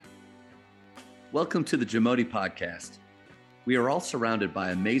Welcome to the JAMODI podcast. We are all surrounded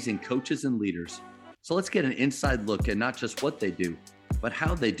by amazing coaches and leaders. So let's get an inside look at not just what they do, but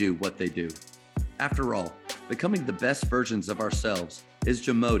how they do what they do. After all, becoming the best versions of ourselves is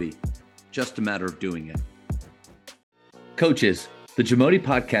JAMODI, just a matter of doing it. Coaches, the JAMODI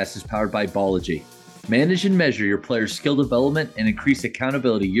podcast is powered by Ballogy. Manage and measure your players' skill development and increase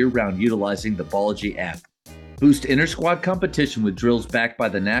accountability year-round utilizing the Ballogy app. Boost inter-squad competition with drills backed by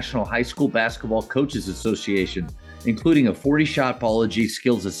the National High School Basketball Coaches Association, including a 40-shot Ballogy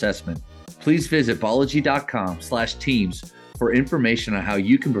skills assessment. Please visit ballogy.com/teams for information on how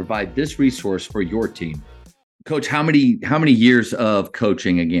you can provide this resource for your team. Coach, how many years of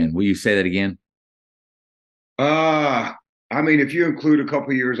coaching again? Will you say that again? If you include a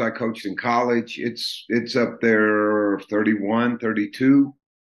couple of years I coached in college, it's up there 31, 32.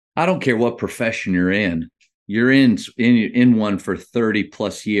 I don't care what profession you're in. You're in one for 30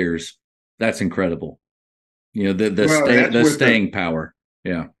 plus years. That's incredible. You know, the staying power.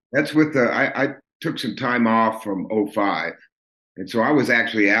 Yeah. That's with I took some time off from 2005. And so I was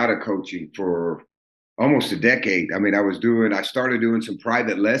actually out of coaching for almost a decade. I started doing some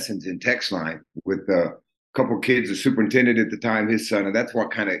private lessons in text line with a couple of kids, the superintendent at the time, his son, and that's what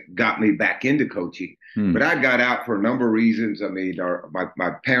kind of got me back into coaching. But I got out for a number of reasons.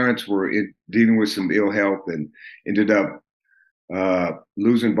 My parents were dealing with some ill health and ended up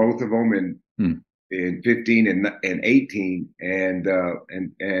losing both of them in 15 and 18. And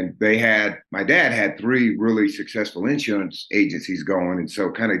my dad had three really successful insurance agencies going, and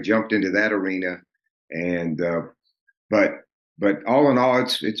so kind of jumped into that arena. And but all in all,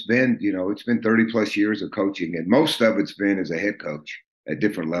 it's been 30 plus years of coaching, and most of it's been as a head coach at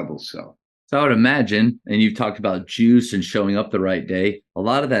different levels. So I would imagine, and you've talked about juice and showing up the right day. A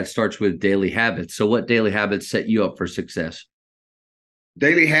lot of that starts with daily habits. So what daily habits set you up for success?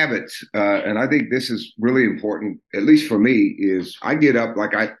 Daily habits, and I think this is really important, at least for me, is I get up,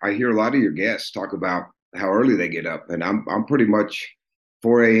 like I hear a lot of your guests talk about how early they get up, and I'm pretty much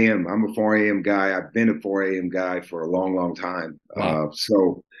 4 a.m. I'm a 4 a.m. guy. I've been a 4 a.m. guy for a long, long time. Wow.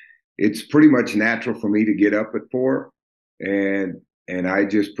 So it's pretty much natural for me to get up at 4, and I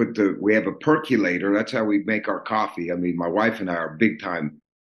just we have a percolator. That's how we make our coffee. My wife and I are big time.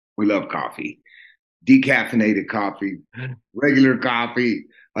 We love coffee, decaffeinated coffee, regular coffee.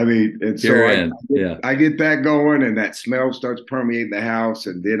 I get that going, and that smell starts permeating the house.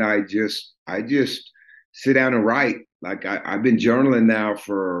 And then I just sit down and write. Like I've been journaling now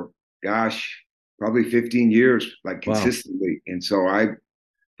for, probably 15 years, like consistently. Wow. And so I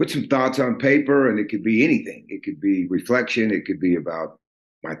put some thoughts on paper, and it could be anything. It could be reflection. It could be about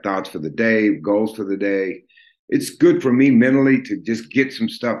my thoughts for the day, goals for the day. It's good for me mentally to just get some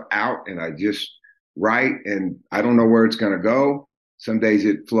stuff out, and I just write, and I don't know where it's going to go. Some days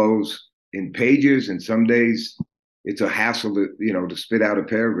it flows in pages, and some days it's a hassle to spit out a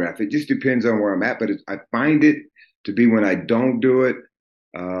paragraph. It just depends on where I'm at, but I find it to be when I don't do it,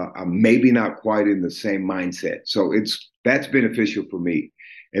 I'm maybe not quite in the same mindset. So that's beneficial for me.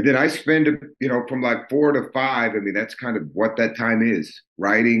 And then I spend, from like 4 to 5. That's kind of what that time is: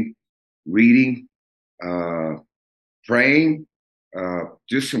 writing, reading, praying,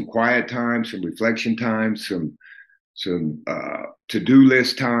 just some quiet time, some reflection time, some to-do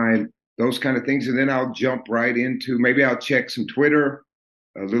list time, those kind of things. And then I'll jump right into, maybe I'll check some Twitter,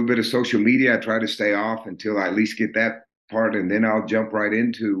 a little bit of social media. I try to stay off until I at least get that part, and then I'll jump right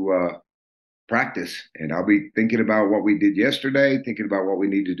into practice, and I'll be thinking about what we did yesterday, thinking about what we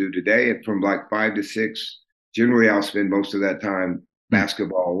need to do today. And from like 5 to 6, generally I'll spend most of that time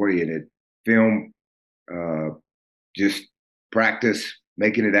basketball oriented, film, just practice,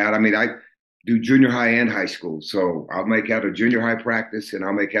 making it out. I do junior high and high school, so I'll make out a junior high practice and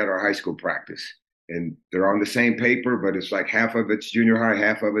I'll make out our high school practice. And they're on the same paper, but it's like half of it's junior high,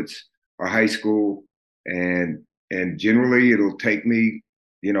 half of it's our high school. And generally it'll take me,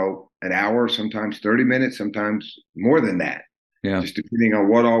 an hour, sometimes 30 minutes, sometimes more than that. Yeah. Just depending on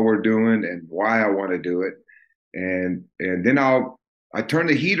what all we're doing and why I want to do it. And then I turn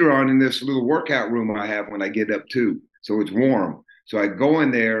the heater on in this little workout room I have when I get up too. So it's warm. So I go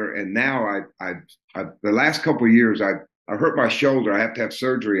in there, and now I the last couple of years, I hurt my shoulder. I have to have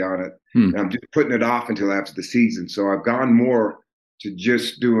surgery on it. And I'm just putting it off until after the season. So I've gone more to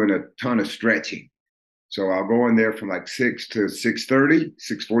just doing a ton of stretching. So I'll go in there from like 6 to 6:30,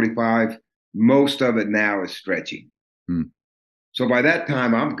 6:45. Most of it now is stretching. So by that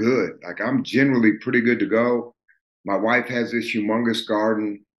time, I'm good. Like I'm generally pretty good to go. My wife has this humongous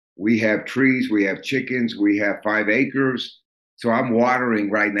garden. We have trees, we have chickens, we have 5 acres. So I'm watering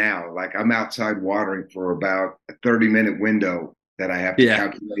right now. Like I'm outside watering for about a 30-minute window that I have to Yeah.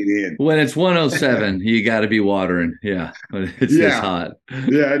 calculate in. When it's 107, you got to be watering. Yeah. When it's this Yeah. hot.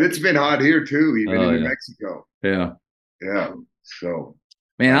 Yeah. And it's been hot here too, even Oh in New yeah. Mexico. Yeah. Yeah. So,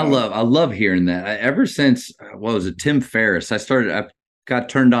 Man, I um, love hearing that. Ever since what was it, Tim Ferriss? I got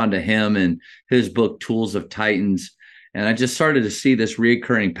turned on to him and his book Tools of Titans, and I just started to see this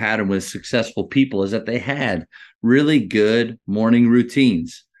recurring pattern with successful people is that they had really good morning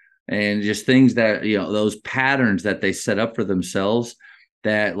routines and just things that those patterns that they set up for themselves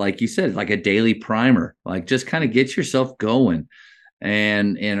that, like you said, like a daily primer, like just kind of get yourself going.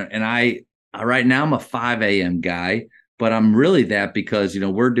 And I right now I'm a 5 a.m. guy, but I'm really that because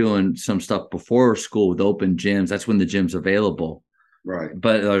we're doing some stuff before school with open gyms. That's when the gym's available. right.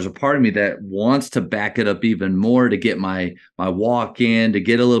 But there's a part of me that wants to back it up even more to get my walk in, to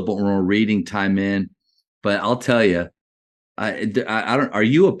get a little bit more reading time in. But I'll tell you, I don't. Are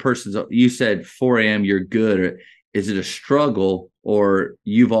you a person? You said 4 a.m. You're good. Or is it a struggle, or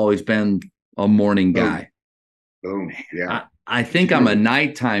you've always been a morning Boom. guy? Boom. Yeah. I think I'm a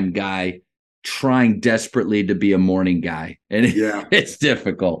nighttime guy trying desperately to be a morning guy, and Yeah. it's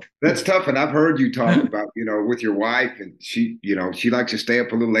difficult. That's tough. And I've heard you talk about, with your wife, and she likes to stay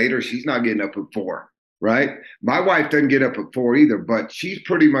up a little later. She's not getting up at 4, right? My wife doesn't get up at 4 either, but she's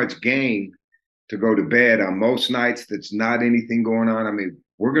pretty much game to go to bed on most nights. That's not anything going on. I mean,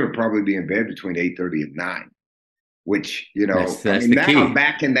 we're going to probably be in bed between 8:30 and 9, which, I That's mean, the now I'm key.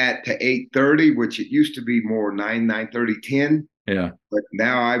 backing that to 8:30, which it used to be more 9, 9:30, 10. Yeah, But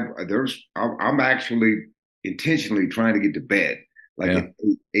now I'm actually intentionally trying to get to bed like yeah, at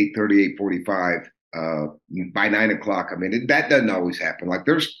 8:30, 8:45, by 9 o'clock. I mean, that doesn't always happen. Like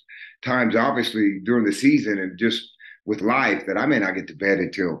there's times obviously during the season and just with life that I may not get to bed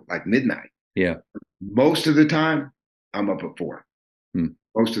until like midnight. yeah. Most of the time I'm up at 4. Hmm.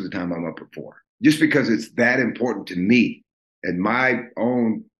 Most of the time I'm up at 4. Just because it's that important to me and my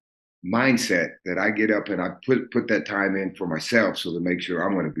own mindset that I get up and I put that time in for myself so to make sure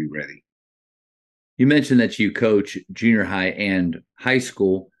I'm going to be ready. You mentioned that you coach junior high and high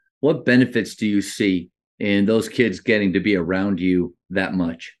school. What benefits do you see in those kids getting to be around you that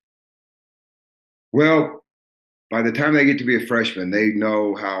much? Well, by the time they get to be a freshman, they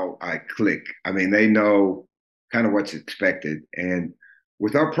know how I click. I mean, they know kind of what's expected. And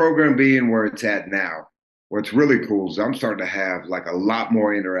with our program being where it's at now, what's really cool is I'm starting to have like a lot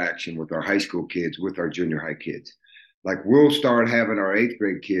more interaction with our high school kids, with our junior high kids. Like we'll start having our 8th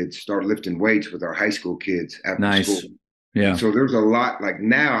grade kids start lifting weights with our high school kids after school. Nice. And Yeah. so there's a lot like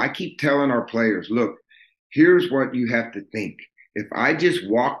now I keep telling our players, look, here's what you have to think. If I just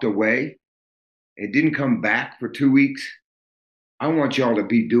walked away and didn't come back for 2 weeks, I want y'all to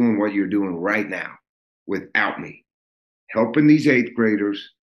be doing what you're doing right now without me, helping these 8th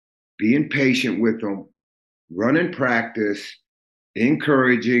graders, being patient with them, running practice,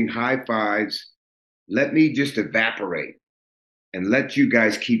 encouraging, high fives. Let me just evaporate and let you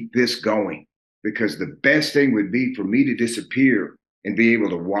guys keep this going. Because the best thing would be for me to disappear and be able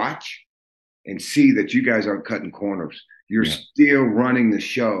to watch and see that you guys aren't cutting corners. You're Yeah. still running the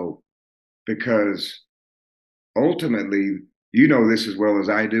show because ultimately, you know this as well as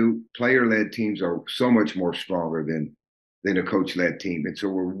I do, player-led teams are so much more stronger than a coach-led team. And so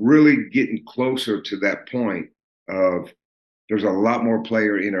we're really getting closer to that point of there's a lot more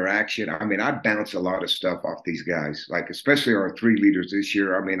player interaction. I mean, I bounce a lot of stuff off these guys, like especially our 3 leaders this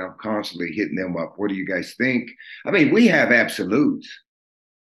year. I mean, I'm constantly hitting them up. What do you guys think? I mean, we have absolutes.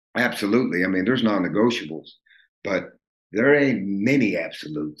 Absolutely. I mean, there's non-negotiables, but there ain't many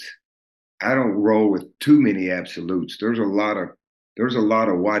absolutes. I don't roll with too many absolutes. There's a lot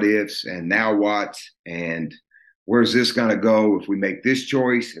of what ifs and now what's and where's this going to go if we make this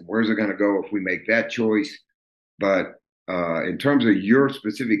choice and where's it going to go if we make that choice. But in terms of your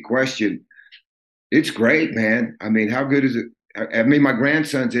specific question, it's great, man. I mean, how good is it? I mean, my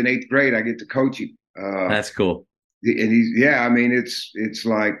grandson's in 8th grade. I get to coach him, That's cool. and he's yeah. I mean, it's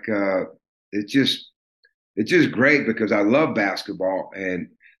like it's just it's just great because I love basketball and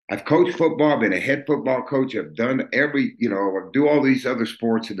I've coached football, been a head football coach. I've done I do all these other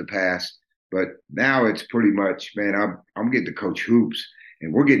sports in the past, but now it's pretty much, man, I'm getting to coach hoops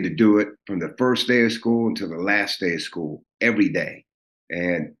and we're getting to do it from the first day of school until the last day of school every day.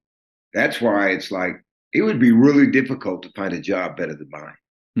 And that's why it's like it would be really difficult to find a job better than mine.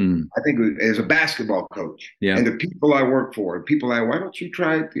 Hmm. I think as a basketball coach Yeah. and the people I work for, people like, why don't you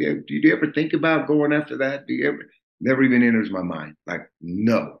try it? Do you ever think about going after that? Do you ever? Never even enters my mind. Like,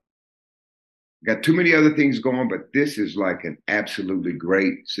 no. Got too many other things going, but this is like an absolutely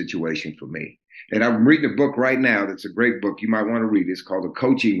great situation for me. And I'm reading a book right now that's a great book. You might want to read it. It's called The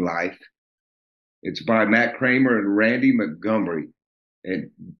Coaching Life. It's by Matt Kramer and Randy Montgomery, and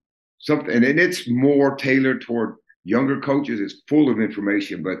it's more tailored toward younger coaches. It's full of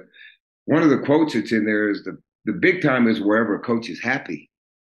information, but one of the quotes that's in there is the big time is wherever a coach is happy.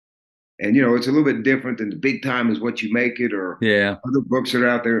 And, it's a little bit different than the big time is what you make it, or other books that are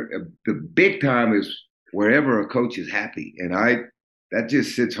out there. The big time is wherever a coach is happy. And that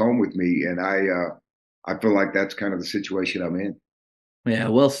just sits home with me. And I feel like that's kind of the situation I'm in. Yeah,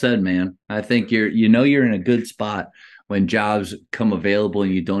 well said, man. I think you're in a good spot when jobs come available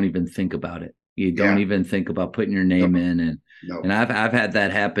and you don't even think about it. You don't even think about putting your name in. And I've had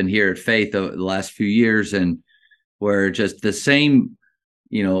that happen here at Faith the last few years, and where just the same,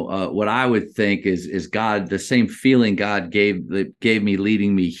 what I would think is God, the same feeling God gave me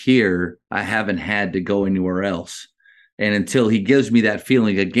leading me here, I haven't had to go anywhere else. And until he gives me that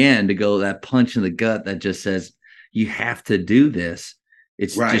feeling again, to go that punch in the gut that just says, you have to do this.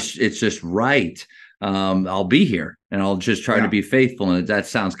 It's just right. I'll be here and I'll just try to be faithful. And that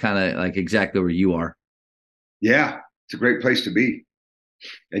sounds kind of like exactly where you are. Yeah, it's a great place to be.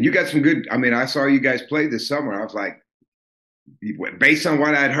 And you got some good, I saw you guys play this summer. I was like, based on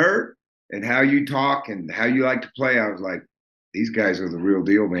what I'd heard and how you talk and how you like to play, I was like, these guys are the real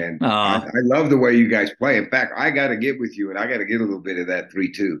deal, man. I love the way you guys play. In fact, I got to get with you and I got to get a little bit of that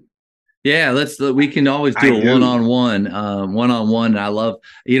 3-2. Yeah, we can always do a one-on-one. I love,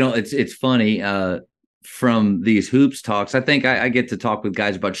 it's funny, from these hoops talks. I think I get to talk with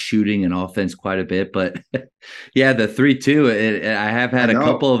guys about shooting and offense quite a bit, but yeah, the 3-2, I have had a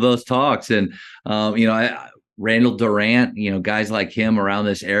couple of those talks, and Randall Durant, guys like him around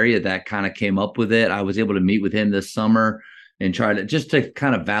this area that kind of came up with it. I was able to meet with him this summer and try to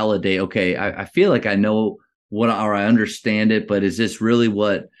kind of validate, okay, I feel like I know or I understand it, but is this really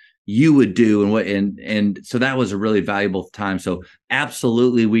what you would do? And so that was a really valuable time. So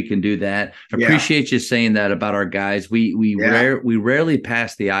absolutely we can do that. Appreciate you saying that about our guys. We rarely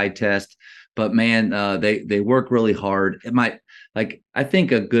pass the eye test, but man, they work really hard. I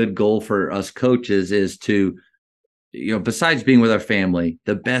think a good goal for us coaches is to, besides being with our family,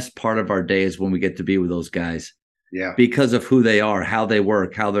 the best part of our day is when we get to be with those guys. Yeah. Because of who they are, how they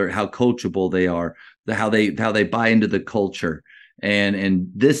work, how coachable they are, how they buy into the culture. And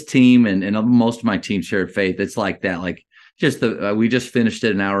this team and most of my teams here at Faith, it's like that. Like we just finished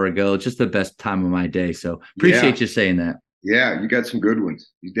it an hour ago. It's just the best time of my day. So appreciate you saying that. Yeah, you got some good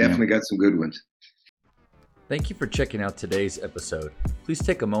ones. You definitely got some good ones. Thank you for checking out today's episode. Please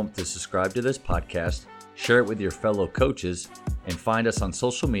take a moment to subscribe to this podcast, share it with your fellow coaches, and find us on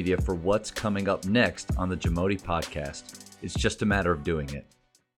social media for what's coming up next on the JAMODI podcast. It's just a matter of doing it.